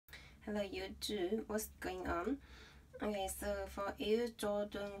Hello YouTube, what's going on? Okay, so for Air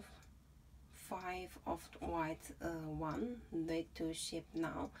Jordan 5 of white one ready to ship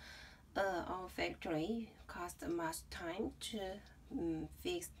now. Our factory cost much time to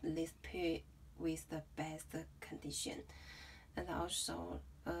fix this pair with the best condition, and also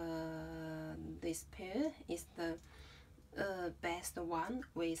this pair is the best one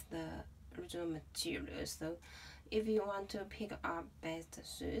with the original material. So if you want to pick up best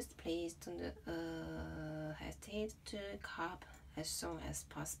shoes, please don't hesitate to cop as soon as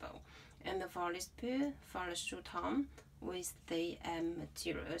possible. And for this pair, for the shoe tom with the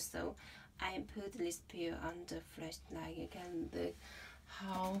material, so I put this pair on the flashlight. You can look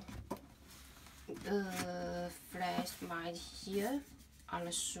how the flashlight here on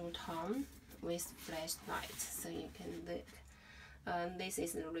the shoe tom with flashlight, so you can look. This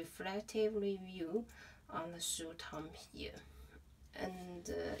is a reflective review on the shoe tom here, and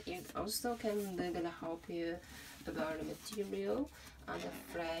you also can look at how pair about the material on the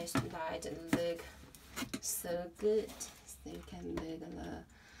flashlight look so good. So you can look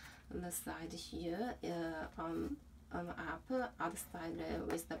at the side here on the upper outside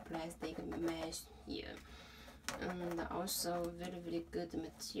with the plastic mesh here, and also very good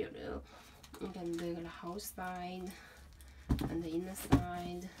material. You can look at the outside and the inner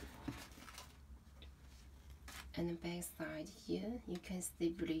side and the back side here. You can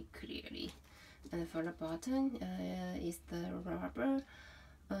see very clearly. And for the bottom is the rubber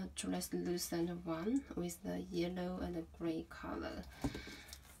translucent one with the yellow and the gray color.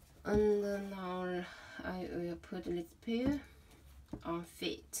 And now I will put this pair on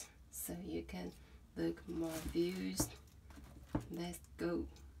feet so you can look more views. Let's go.